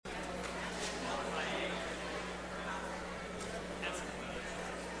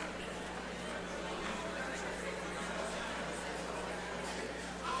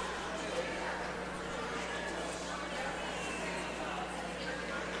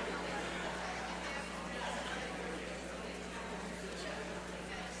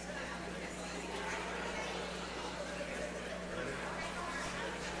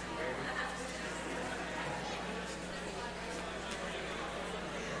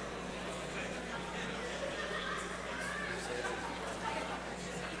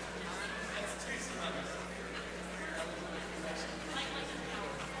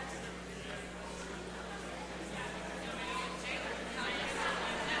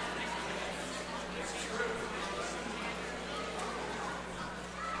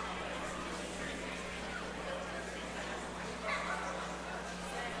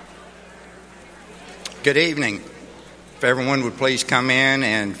Good evening. If everyone would please come in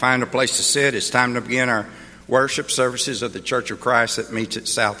and find a place to sit, it's time to begin our worship services of the Church of Christ that meets at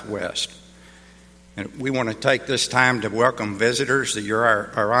Southwest. And we want to take this time to welcome visitors. That you're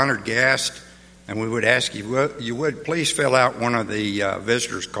our honored guest, and we would ask you would please fill out one of the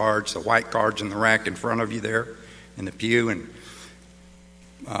visitors' cards, the white cards in the rack in front of you there in the pew, and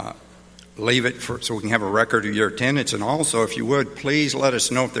leave it so we can have a record of your attendance. And also, if you would, please let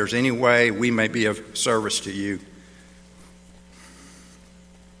us know if there's any way we may be of service to you.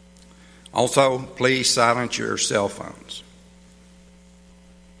 Also, please silence your cell phones.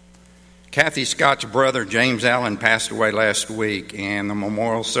 Kathy Scott's brother, James Allen, passed away last week, and the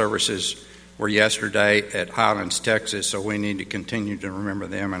memorial services were yesterday at Highlands, Texas, so we need to continue to remember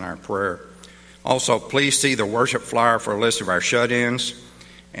them in our prayer. Also, please see the worship flyer for a list of our shut-ins.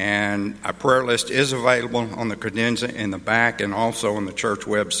 And our prayer list is available on the credenza in the back and also on the church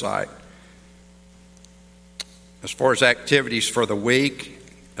website. As far as activities for the week,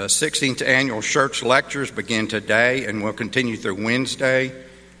 16th annual church lectures begin today and will continue through Wednesday.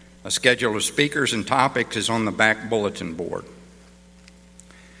 A schedule of speakers and topics is on the back bulletin board.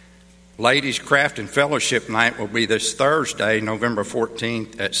 Ladies' Craft and Fellowship Night will be this Thursday, November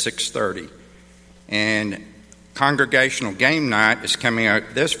 14th at 6:30. And Congregational Game Night is coming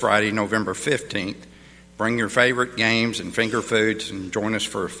out this Friday, November 15th. Bring your favorite games and finger foods and join us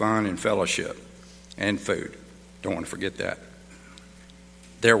for fun and fellowship and food. Don't want to forget that.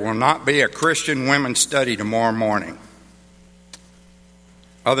 There will not be a Christian women's study tomorrow morning.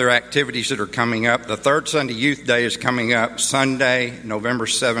 Other activities that are coming up, the third Sunday Youth Day is coming up Sunday, November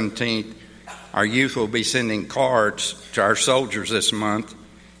 17th. Our youth will be sending cards to our soldiers this month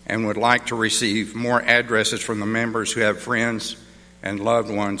and would like to receive more addresses from the members who have friends and loved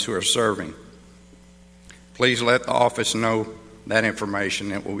ones who are serving. Please let the office know that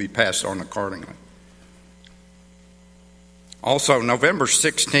information. It will be passed on accordingly. Also, November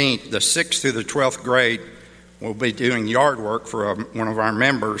 16th, the 6th through the 12th grade will be doing yard work for one of our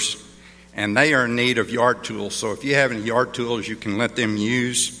members, and they are in need of yard tools. So if you have any yard tools you can let them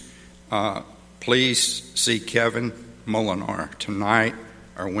use, please see Kevin Molinar tonight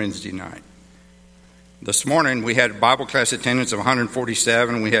or Wednesday night. This morning we had Bible class attendance of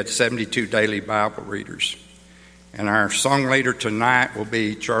 147. We had 72 daily Bible readers. And our song leader tonight will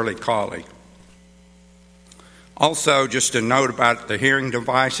be Charlie Cawley. Also, just a note about the hearing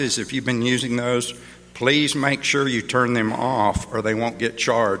devices. If you've been using those, please make sure you turn them off or they won't get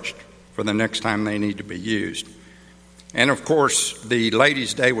charged for the next time they need to be used. And of course, the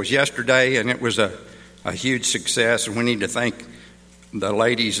Ladies' Day was yesterday, and it was a huge success, and we need to thank the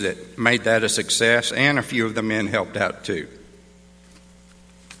ladies that made that a success, and a few of the men helped out too.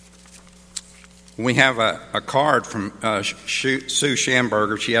 We have a card from Sue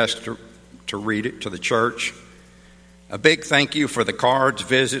Schamberger. She asked to read it to the church. A big thank you for the cards,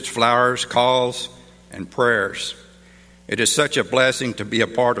 visits, flowers, calls, and prayers. It is such a blessing to be a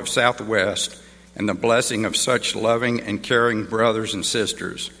part of Southwest and the blessing of such loving and caring brothers and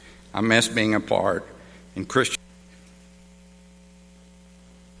sisters. I miss being a part in Christian.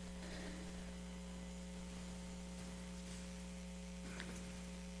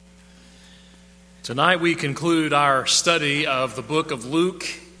 Tonight we conclude our study of the book of Luke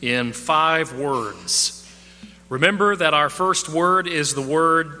in 5 words. Remember that our first word is the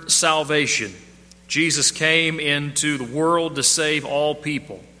word salvation. Jesus came into the world to save all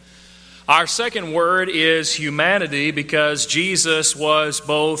people. Our second word is humanity, because Jesus was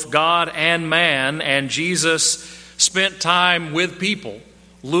both God and man, and Jesus spent time with people.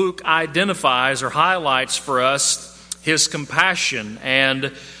 Luke identifies or highlights for us his compassion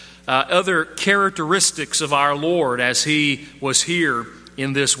and other characteristics of our Lord as he was here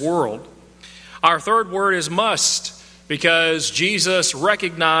in this world. Our third word is must, because Jesus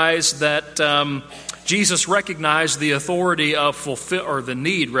recognized the authority of the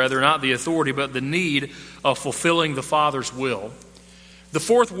need of fulfilling the Father's will. The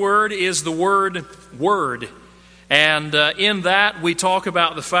fourth word is the word. And in that, we talk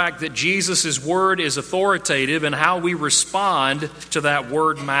about the fact that Jesus' word is authoritative, and how we respond to that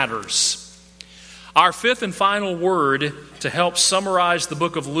word matters. Our fifth and final word to help summarize the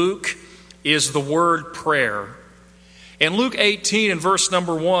book of Luke is the word prayer. In Luke 18 and verse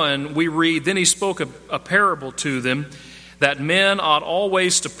number 1, we read, "Then he spoke a parable to them, that men ought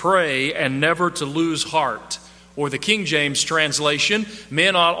always to pray and never to lose heart." Or the King James translation,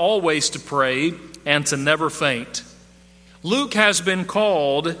 "Men ought always to pray and to never faint." Luke has been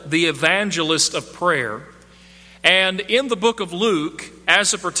called the evangelist of prayer. And in the book of Luke,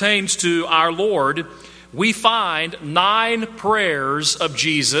 as it pertains to our Lord, we find 9 prayers of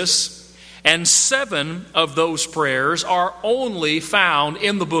Jesus And 7 of those prayers are only found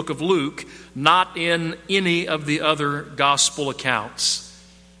in the book of Luke, not in any of the other gospel accounts.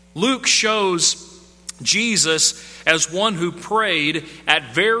 Luke shows Jesus as one who prayed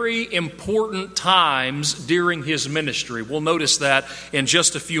at very important times during his ministry. We'll notice that in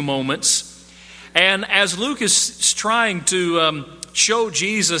just a few moments. And as Luke is trying to show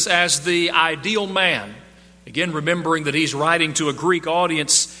Jesus as the ideal man, again remembering that he's writing to a Greek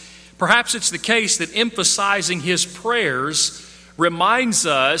audience, perhaps it's the case that emphasizing his prayers reminds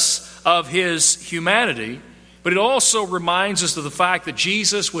us of his humanity, but it also reminds us of the fact that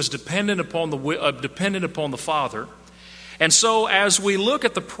Jesus was dependent upon the Father. And so as we look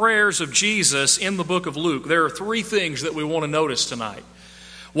at the prayers of Jesus in the book of Luke, there are 3 things that we want to notice tonight.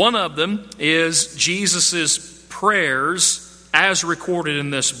 One of them is Jesus' prayers as recorded in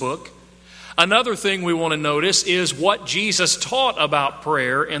this book. Another thing we want to notice is what Jesus taught about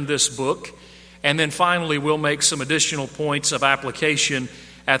prayer in this book. And then finally, we'll make some additional points of application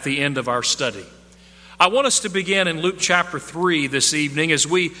at the end of our study. I want us to begin in Luke chapter 3 this evening as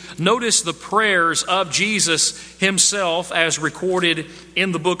we notice the prayers of Jesus himself as recorded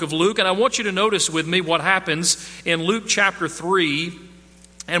in the book of Luke. And I want you to notice with me what happens in Luke chapter 3.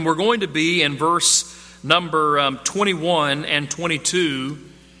 And we're going to be in verse number 21 and 22.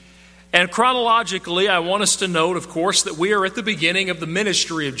 And chronologically, I want us to note, of course, that we are at the beginning of the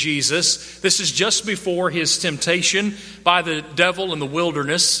ministry of Jesus. This is just before his temptation by the devil in the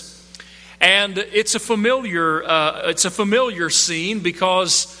wilderness. And it's a familiar scene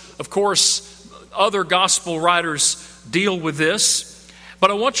because, of course, other gospel writers deal with this. But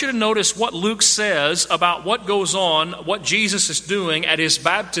I want you to notice what Luke says about what goes on, what Jesus is doing at his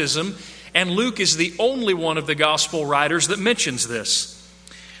baptism. And Luke is the only one of the gospel writers that mentions this.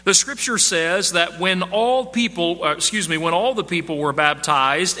 The scripture says that when all the people were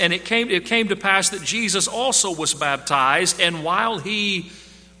baptized, and it came to pass that Jesus also was baptized, and while he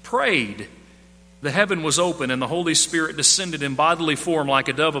prayed, the heaven was open, and the Holy Spirit descended in bodily form like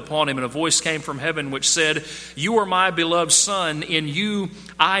a dove upon him, and a voice came from heaven which said, "You are my beloved Son, in you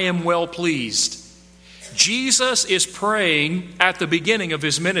I am well pleased." Jesus is praying at the beginning of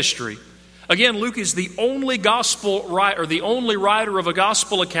his ministry. Again, Luke is the only gospel writer, the only writer of a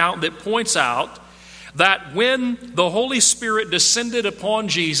gospel account that points out that when the Holy Spirit descended upon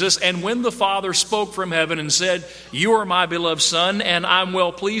Jesus and when the Father spoke from heaven and said, "You are my beloved Son, and I'm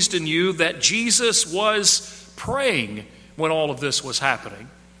well pleased in you," that Jesus was praying when all of this was happening.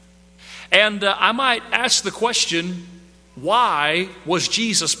 And I might ask the question, why was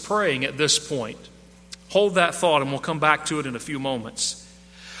Jesus praying at this point? Hold that thought and we'll come back to it in a few moments.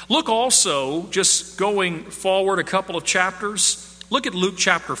 Look also, just going forward a couple of chapters, look at Luke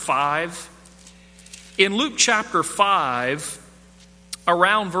chapter 5. In Luke chapter 5,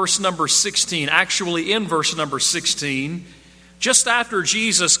 around verse number 16, actually in verse number 16, just after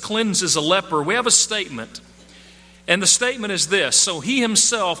Jesus cleanses a leper, we have a statement. And the statement is this: "So he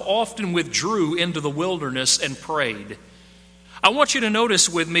himself often withdrew into the wilderness and prayed." I want you to notice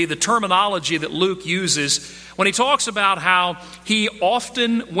with me the terminology that Luke uses when he talks about how he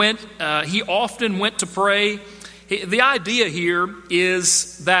often went to pray. The idea here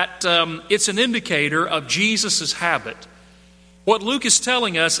is that it's an indicator of Jesus' habit. What Luke is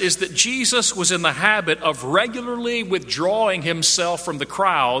telling us is that Jesus was in the habit of regularly withdrawing himself from the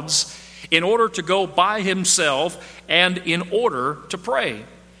crowds in order to go by himself and in order to pray.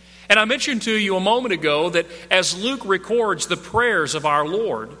 And I mentioned to you a moment ago that as Luke records the prayers of our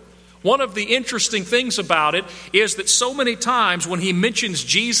Lord, one of the interesting things about it is that so many times when he mentions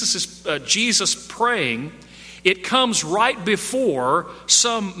Jesus praying, it comes right before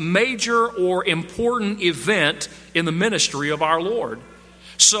some major or important event in the ministry of our Lord.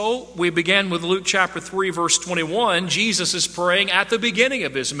 So we began with Luke chapter 3, verse 21. Jesus is praying at the beginning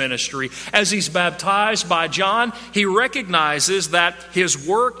of his ministry. As he's baptized by John, he recognizes that his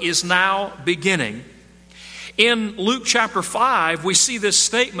work is now beginning. In Luke chapter 5, we see this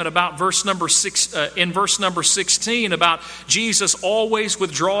statement about in verse number 16 about Jesus always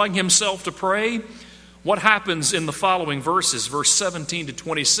withdrawing himself to pray. What happens in the following verses, verse 17 to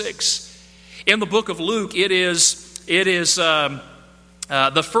 26? In the book of Luke, it is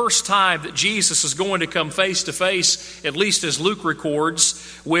the first time that Jesus is going to come face to face, at least as Luke records,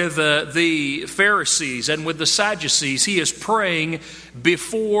 with the Pharisees and with the Sadducees. He is praying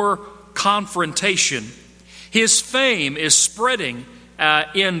before confrontation. His fame is spreading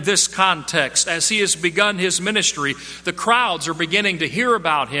in this context. As he has begun his ministry, the crowds are beginning to hear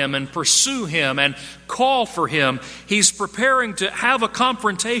about him and pursue him and call for him. He's preparing to have a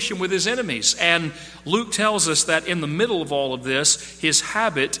confrontation with his enemies. And Luke tells us that in the middle of all of this, his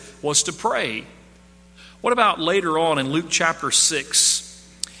habit was to pray. What about later on in Luke chapter 6?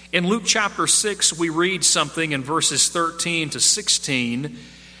 In Luke chapter 6, we read something in verses 13 to 16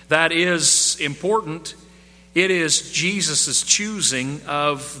 that is important. It is Jesus' choosing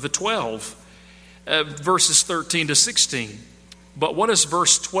of the 12, verses 13 to 16. But what does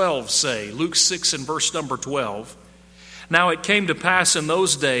verse 12 say? Luke 6 and verse number 12. Now it came to pass in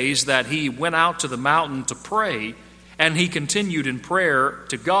those days that he went out to the mountain to pray, and he continued in prayer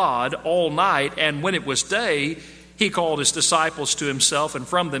to God all night. And when it was day, he called his disciples to himself, and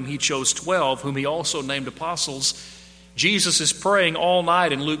from them he chose 12, whom he also named apostles. Jesus is praying all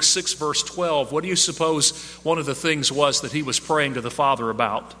night in Luke 6, verse 12. What do you suppose one of the things was that he was praying to the Father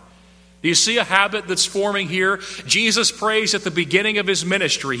about? Do you see a habit that's forming here? Jesus prays at the beginning of his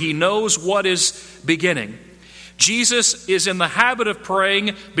ministry. He knows what is beginning. Jesus is in the habit of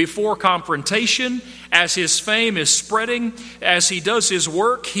praying before confrontation. As his fame is spreading, as he does his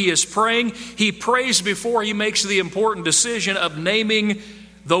work, he is praying. He prays before he makes the important decision of naming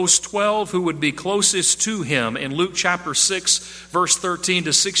those 12 who would be closest to him. In Luke chapter 6, verse 13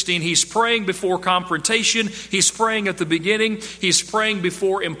 to 16, he's praying before confrontation. He's praying at the beginning. He's praying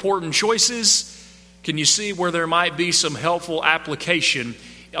before important choices. Can you see where there might be some helpful application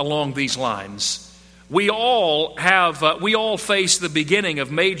along these lines? We all face the beginning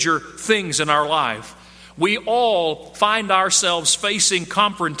of major things in our life. We all find ourselves facing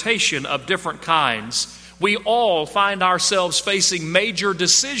confrontation of different kinds. We all find ourselves facing major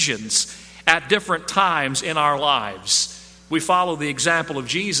decisions at different times in our lives. We follow the example of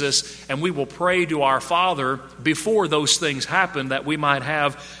Jesus, and we will pray to our Father before those things happen, that we might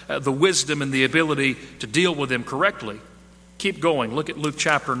have the wisdom and the ability to deal with them correctly. Keep going. Look at Luke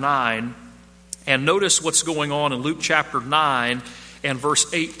chapter 9, and notice what's going on in Luke chapter 9 and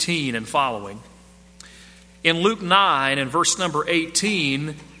verse 18 and following. In Luke 9 and verse number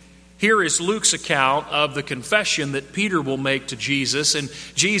 18, here is Luke's account of the confession that Peter will make to Jesus, and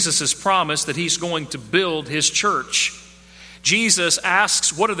Jesus has promised that he's going to build his church. Jesus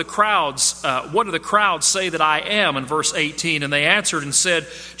asks, what do the crowds say that I am, in verse 18? And they answered and said,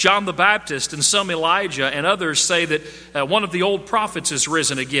 John the Baptist, and some Elijah, and others say that one of the old prophets is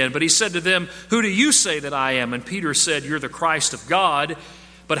risen again. But he said to them, who do you say that I am? And Peter said, you're the Christ of God.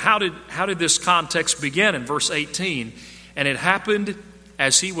 But how did this context begin in verse 18? And it happened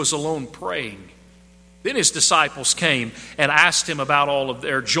as he was alone praying. Then his disciples came and asked him about all of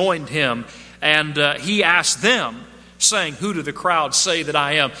their, joined him, and he asked them, saying, who do the crowd say that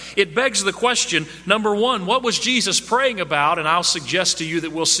I am? It begs the question, number one, what was Jesus praying about? And I'll suggest to you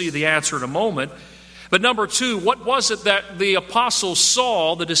that we'll see the answer in a moment. But number two, what was it that the apostles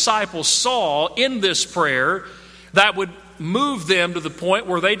saw, the disciples saw in this prayer that would move them to the point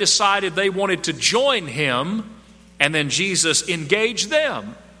where they decided they wanted to join him? And then Jesus engaged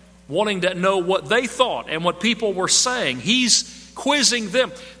them, wanting to know what they thought and what people were saying. He's quizzing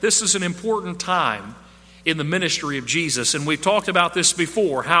them. This is an important time in the ministry of Jesus. And we've talked about this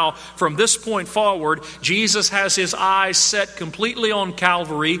before, how from this point forward, Jesus has his eyes set completely on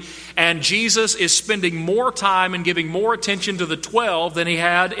Calvary, and Jesus is spending more time and giving more attention to the 12 than he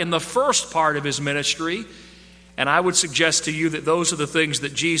had in the first part of his ministry. And I would suggest to you that those are the things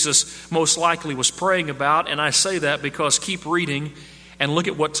that Jesus most likely was praying about. And I say that because keep reading and look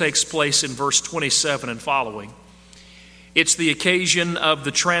at what takes place in verse 27 and following. It's the occasion of the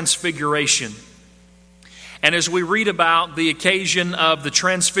transfiguration. And as we read about the occasion of the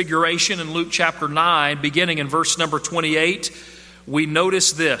transfiguration in Luke chapter 9, beginning in verse number 28, we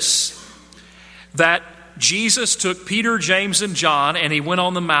notice this, that Jesus took Peter, James, and John, and he went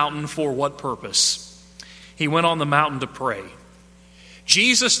on the mountain for what purpose? He went on the mountain to pray.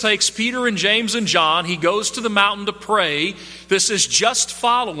 Jesus takes Peter and James and John. He goes to the mountain to pray. This is just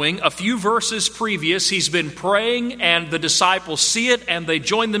following a few verses previous. He's been praying, and the disciples see it, and they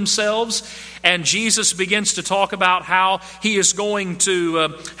join themselves. And Jesus begins to talk about how he is going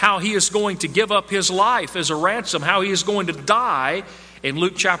to give up his life as a ransom, how he is going to die in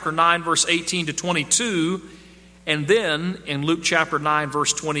Luke chapter 9, verse 18 to 22. And then in Luke chapter 9,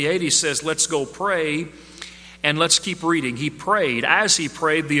 verse 28, he says, let's go pray. And let's keep reading. He prayed. As he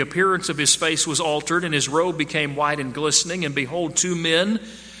prayed, the appearance of his face was altered, and his robe became white and glistening. And behold, two men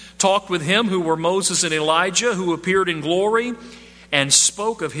talked with him, who were Moses and Elijah, who appeared in glory, and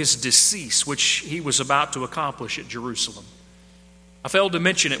spoke of his decease, which he was about to accomplish at Jerusalem. I failed to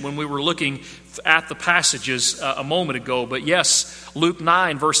mention it when we were looking at the passages a moment ago, but yes, Luke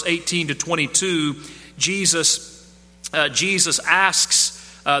 9, verse 18 to 22, Jesus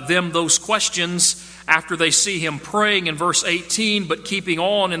asks them those questions after they see him praying in verse 18, but keeping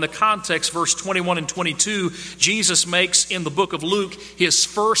on in the context, verse 21 and 22, Jesus makes in the book of Luke his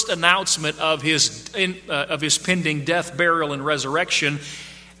first announcement of his pending death, burial, and resurrection.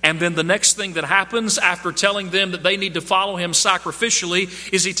 And then the next thing that happens after telling them that they need to follow him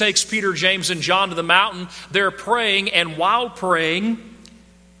sacrificially is he takes Peter, James, and John to the mountain. They're praying, and while praying,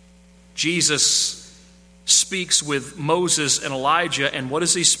 Jesus speaks with Moses and Elijah. And what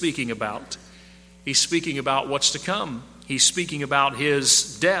is he speaking about? He's speaking about what's to come. He's speaking about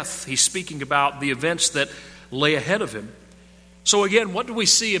his death. He's speaking about the events that lay ahead of him. So again, what do we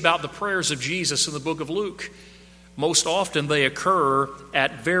see about the prayers of Jesus in the book of Luke? Most often they occur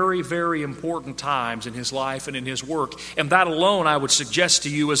at very, very important times in his life and in his work. And that alone, I would suggest to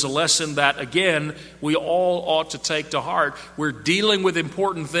you, is a lesson that, again, we all ought to take to heart. We're dealing with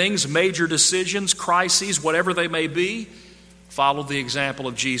important things, major decisions, crises, whatever they may be. Follow the example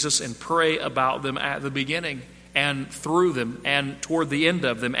of Jesus and pray about them at the beginning and through them and toward the end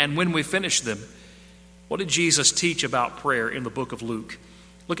of them and when we finish them. What did Jesus teach about prayer in the book of Luke?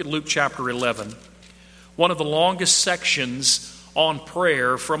 Look at Luke chapter 11. One of the longest sections on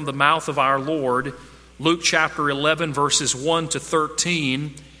prayer from the mouth of our Lord, Luke chapter 11, verses 1 to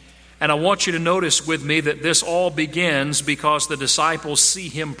 13. And I want you to notice with me that this all begins because the disciples see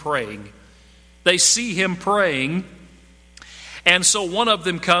him praying. They see him praying. And so one of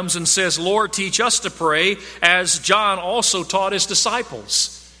them comes and says, Lord, teach us to pray as John also taught his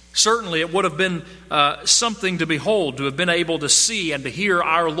disciples. Certainly it would have been something to behold, to have been able to see and to hear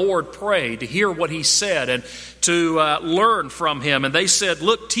our Lord pray, to hear what he said and to learn from him. And they said,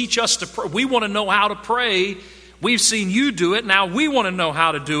 look, teach us to pray. We want to know how to pray. We've seen you do it. Now we want to know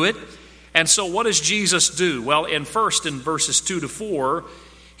how to do it. And so what does Jesus do? Well, in verses 2 to 4,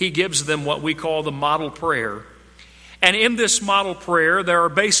 he gives them what we call the model prayer. And in this model prayer, there are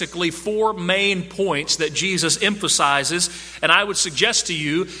basically 4 main points that Jesus emphasizes. And I would suggest to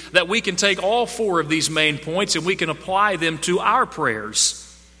you that we can take all 4 of these main points and we can apply them to our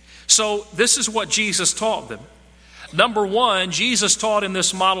prayers. So this is what Jesus taught them. Number 1, Jesus taught in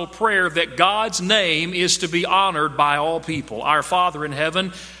this model prayer that God's name is to be honored by all people. Our Father in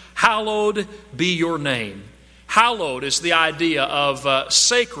heaven, hallowed be your name. Hallowed is the idea of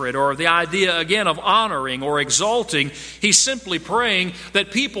sacred, or the idea, again, of honoring or exalting. He's simply praying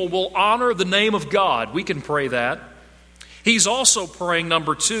that people will honor the name of God. We can pray that. He's also praying,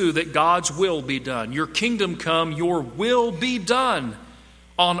 number 2, that God's will be done. Your kingdom come, your will be done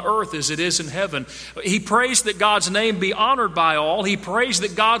on earth as it is in heaven. He prays that God's name be honored by all. He prays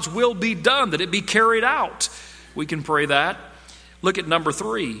that God's will be done, that it be carried out. We can pray that. Look at number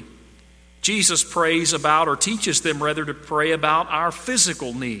 3. Jesus prays about, or teaches them rather, to pray about our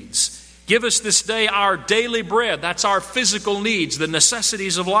physical needs. Give us this day our daily bread. That's our physical needs, the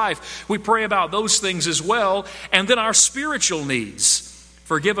necessities of life. We pray about those things as well. And then our spiritual needs.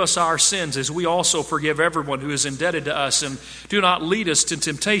 Forgive us our sins as we also forgive everyone who is indebted to us. And do not lead us to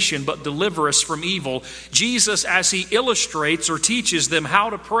temptation, but deliver us from evil. Jesus, as he illustrates or teaches them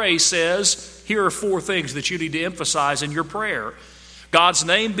how to pray, says, here are 4 things that you need to emphasize in your prayer. God's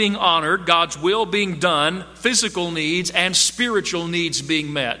name being honored, God's will being done, physical needs and spiritual needs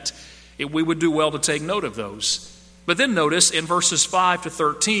being met. We would do well to take note of those. But then notice in verses 5 to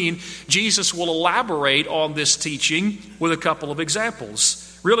 13, Jesus will elaborate on this teaching with a couple of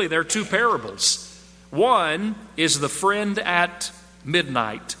examples. Really, there are 2 parables. One is the friend at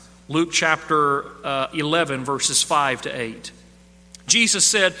midnight, Luke chapter 11, verses 5 to 8. Jesus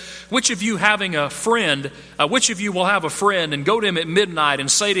said, which of you will have a friend and go to him at midnight and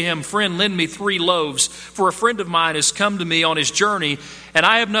say to him, friend, lend me 3 loaves, for a friend of mine has come to me on his journey, and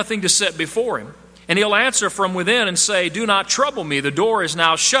I have nothing to set before him. And he'll answer from within and say, do not trouble me, the door is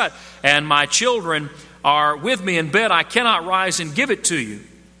now shut, and my children are with me in bed. I cannot rise and give it to you.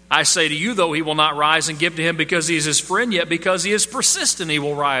 I say to you, though he will not rise and give to him because he is his friend, yet because he is persistent, he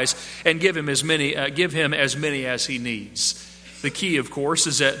will rise and give him as many as he needs. The key, of course,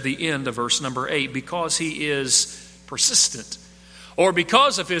 is at the end of verse number 8, because he is persistent, or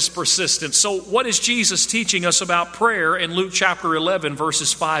because of his persistence. So what is Jesus teaching us about prayer in Luke chapter 11,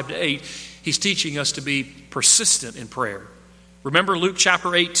 verses 5 to 8? He's teaching us to be persistent in prayer. Remember Luke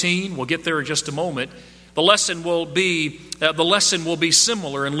chapter 18? We'll get there in just a moment. The lesson will be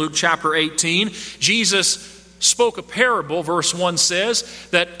similar in Luke chapter 18. Jesus spoke a parable, verse 1 says,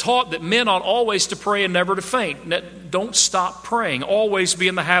 that taught that men ought always to pray and never to faint. Don't stop praying. Always be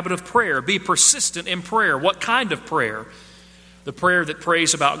in the habit of prayer. Be persistent in prayer. What kind of prayer? The prayer that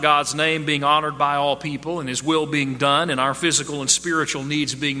prays about God's name being honored by all people and His will being done and our physical and spiritual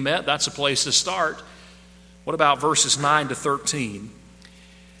needs being met, that's a place to start. What about verses 9 to 13?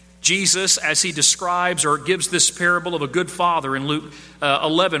 Jesus, as He describes or gives this parable of a good father in Luke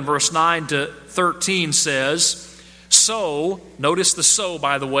 11, verse 9 to 13 says, so, notice the so,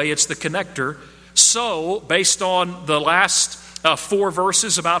 by the way, it's the connector. So, based on the last 4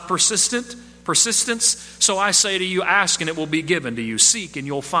 verses about persistence, so I say to you, ask and it will be given to you. Seek and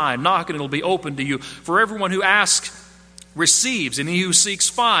you'll find. Knock and it will be opened to you. For everyone who asks receives, and he who seeks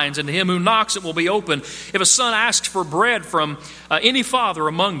finds, and to him who knocks it will be open. If a son asks for bread from any father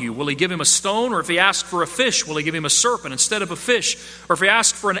among you, will he give him a stone? Or if he asks for a fish, will he give him a serpent instead of a fish? Or if he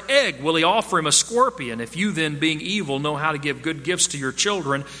asks for an egg, will he offer him a scorpion? If you then, being evil, know how to give good gifts to your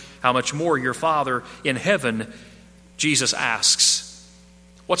children, how much more your Father in heaven? Jesus asks.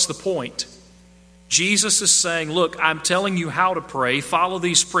 What's the point? Jesus is saying, look, I'm telling you how to pray. Follow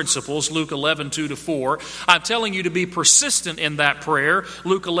these principles, Luke 11, 2-4. I'm telling you to be persistent in that prayer,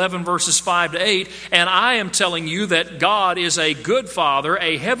 Luke 11, verses 5-8. And I am telling you that God is a good Father,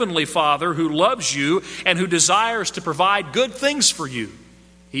 a heavenly Father who loves you and who desires to provide good things for you.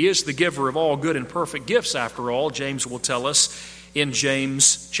 He is the giver of all good and perfect gifts, after all, James will tell us in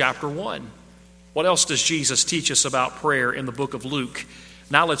James chapter 1. What else does Jesus teach us about prayer in the book of Luke?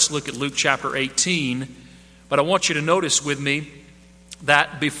 Now let's look at Luke chapter 18. But I want you to notice with me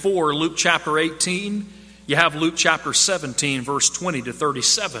that before Luke chapter 18, you have Luke chapter 17, verse 20 to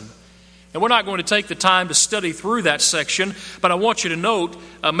 37. And we're not going to take the time to study through that section, but I want you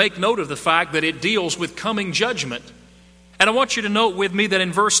to make note of the fact that it deals with coming judgment. And I want you to note with me that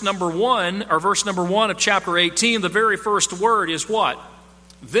in verse number 1 of chapter 18, the very first word is what?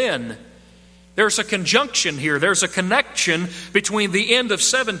 Then. There's a conjunction here. There's a connection between the end of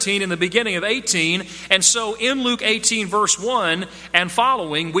 17 and the beginning of 18. And so in Luke 18, verse 1 and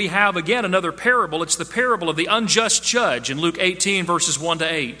following, we have again another parable. It's the parable of the unjust judge in Luke 18, verses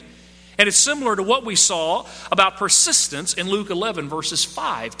 1-8. And it's similar to what we saw about persistence in Luke 11, verses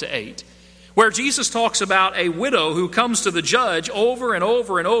 5-8. Where Jesus talks about a widow who comes to the judge over and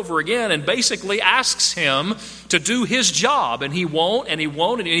over and over again and basically asks him to do his job. And he won't, and he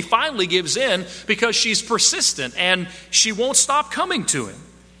won't, and he finally gives in because she's persistent and she won't stop coming to him.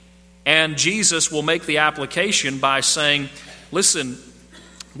 And Jesus will make the application by saying, listen,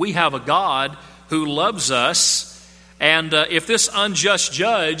 we have a God who loves us. And if this unjust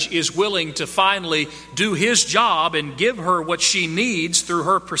judge is willing to finally do his job and give her what she needs through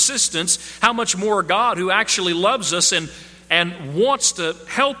her persistence, how much more God, who actually loves us and wants to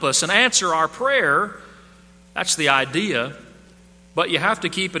help us and answer our prayer? That's the idea. But you have to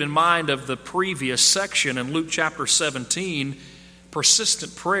keep it in mind of the previous section in Luke chapter 17,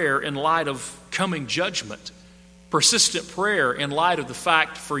 persistent prayer in light of coming judgment. Persistent prayer in light of the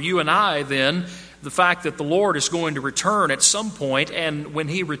fact for you and I then, the fact that the Lord is going to return at some point, and when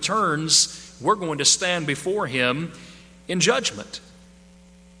He returns, we're going to stand before Him in judgment.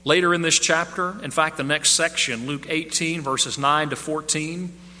 Later in this chapter, in fact, the next section, Luke 18, verses 9-14,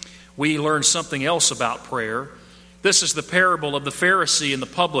 we learn something else about prayer. This is the parable of the Pharisee and the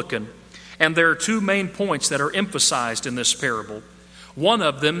publican, and there are 2 main points that are emphasized in this parable. One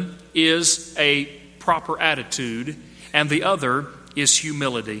of them is a proper attitude, and the other is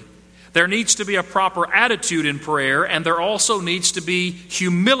humility. There needs to be a proper attitude in prayer, and there also needs to be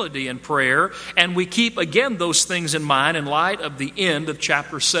humility in prayer. And we keep, again, those things in mind in light of the end of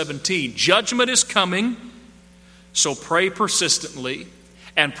chapter 17. Judgment is coming, so pray persistently,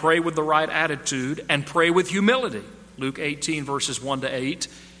 and pray with the right attitude, and pray with humility. Luke 18, verses 1-8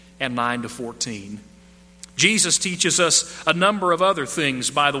 and 9-14. Jesus teaches us a number of other things,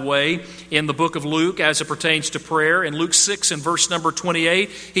 by the way, in the book of Luke as it pertains to prayer. In Luke 6 and verse number 28,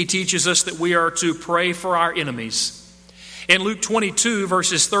 He teaches us that we are to pray for our enemies. In Luke 22,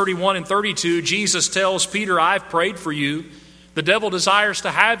 verses 31 and 32, Jesus tells Peter, I've prayed for you. The devil desires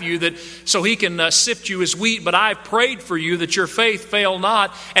to have you so he can sift you as wheat, but I've prayed for you that your faith fail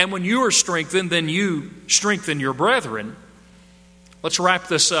not. And when you are strengthened, then you strengthen your brethren. Let's wrap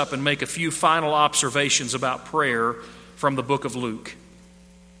this up and make a few final observations about prayer from the book of Luke.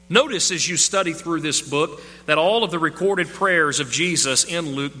 Notice as you study through this book that all of the recorded prayers of Jesus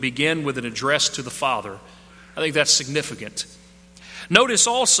in Luke begin with an address to the Father. I think that's significant. Notice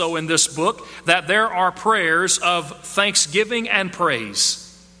also in this book that there are prayers of thanksgiving and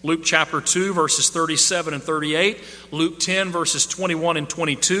praise. Luke chapter 2, verses 37 and 38. Luke 10, verses 21 and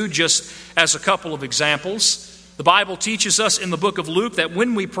 22, just as a couple of examples. The Bible teaches us in the book of Luke that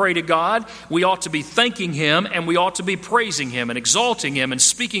when we pray to God, we ought to be thanking Him and we ought to be praising Him and exalting Him and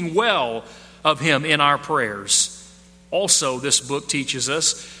speaking well of Him in our prayers. Also, this book teaches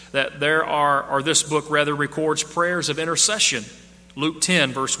us that this book records prayers of intercession. Luke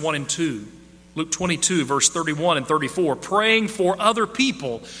 10, verse 1 and 2. Luke 22, verse 31 and 34. Praying for other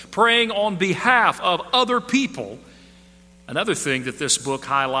people. Praying on behalf of other people. Another thing that this book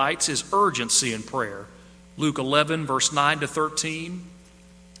highlights is urgency in prayer. Luke 11, verse 9 to 13.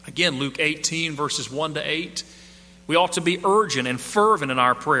 Again, Luke 18, verses 1 to 8. We ought to be urgent and fervent in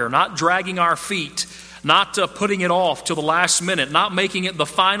our prayer, not dragging our feet, not putting it off till the last minute, not making it the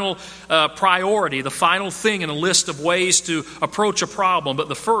final priority, the final thing in a list of ways to approach a problem, but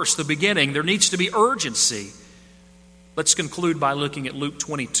the beginning. There needs to be urgency. Let's conclude by looking at Luke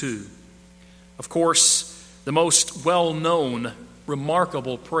 22. Of course, the most well-known,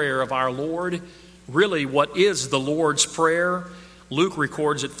 remarkable prayer of our Lord, really what is the Lord's Prayer. Luke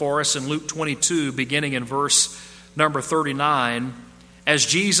records it for us in Luke 22, beginning in verse number 39. As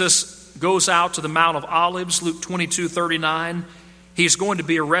Jesus goes out to the Mount of Olives, Luke 22:39, he's going to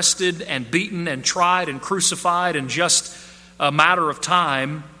be arrested and beaten and tried and crucified in just a matter of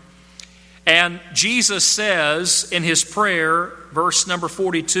time. And Jesus says in his prayer, verse number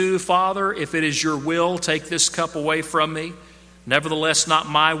 42, Father, if it is your will, take this cup away from me. Nevertheless, not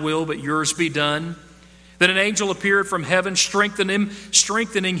my will, but yours be done. Then an angel appeared from heaven,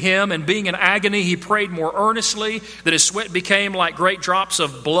 strengthening him, and being in agony, he prayed more earnestly, that his sweat became like great drops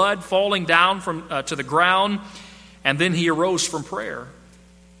of blood falling down to the ground, and then he arose from prayer.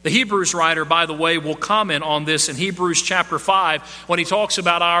 The Hebrews writer, by the way, will comment on this in Hebrews chapter 5 when he talks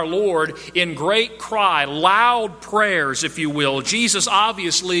about our Lord in great cry, loud prayers, if you will. Jesus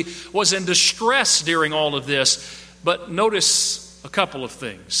obviously was in distress during all of this, but notice a couple of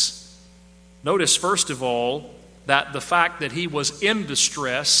things. Notice, first of all, that the fact that he was in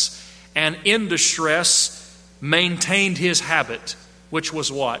distress, and in distress maintained his habit, which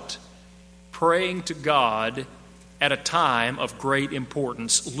was what? Praying to God at a time of great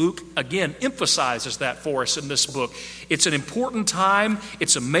importance. Luke, again, emphasizes that for us in this book. It's an important time.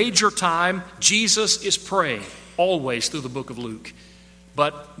 It's a major time. Jesus is praying always through the book of Luke.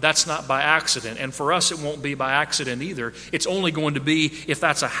 But that's not by accident. And for us, it won't be by accident either. It's only going to be if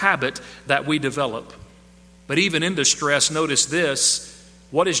that's a habit that we develop. But even in distress, notice this.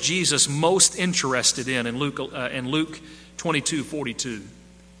 What is Jesus most interested in Luke 22:42?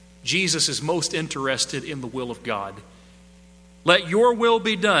 Jesus is most interested in the will of God. Let your will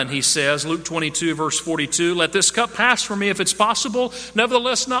be done, he says, Luke 22, verse 42. Let this cup pass from me if it's possible.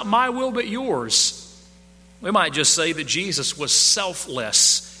 Nevertheless, not my will, but yours. We might just say that Jesus was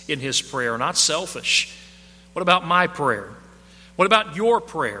selfless in his prayer, not selfish. What about my prayer? What about your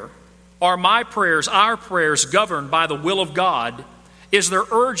prayer? Are my prayers, our prayers, governed by the will of God? Is there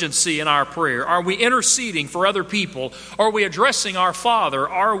urgency in our prayer? Are we interceding for other people? Are we addressing our Father?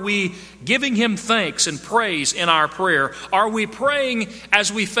 Are we giving him thanks and praise in our prayer? Are we praying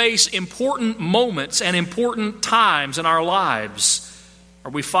as we face important moments and important times in our lives?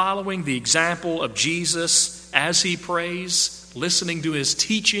 Are we following the example of Jesus as he prays, listening to his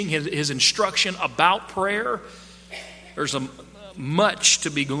teaching, his instruction about prayer? There's much to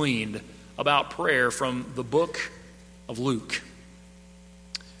be gleaned about prayer from the book of Luke.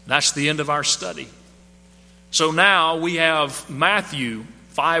 That's the end of our study. So now we have Matthew,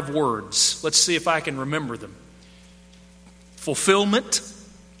 5 words. Let's see if I can remember them. Fulfillment,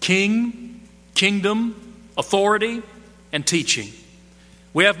 king, kingdom, authority, and teaching.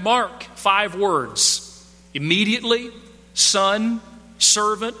 We have Mark, 5 words. Immediately, son,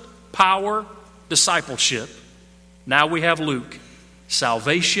 servant, power, discipleship. Now we have Luke.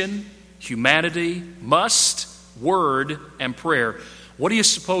 Salvation, humanity, must, word, and prayer. What do you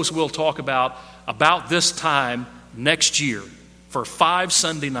suppose we'll talk about this time next year for 5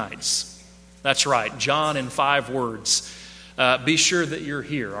 Sunday nights? That's right, John in 5 words. Be sure that you're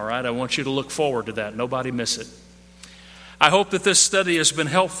here, all right? I want you to look forward to that. Nobody miss it. I hope that this study has been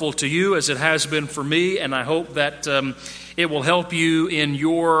helpful to you as it has been for me, and I hope that it will help you in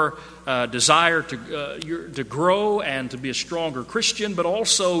your desire to grow and to be a stronger Christian, but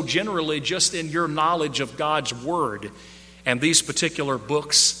also generally just in your knowledge of God's Word and these particular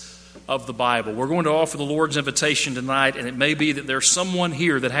books of the Bible. We're going to offer the Lord's invitation tonight, and it may be that there's someone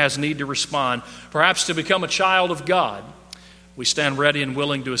here that has need to respond, perhaps to become a child of God. We stand ready and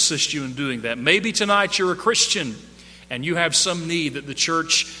willing to assist you in doing that. Maybe tonight you're a Christian and you have some need that the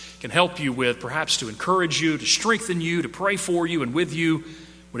church can help you with, perhaps to encourage you, to strengthen you, to pray for you and with you.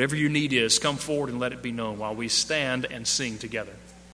 Whatever your need is, come forward and let it be known while we stand and sing together.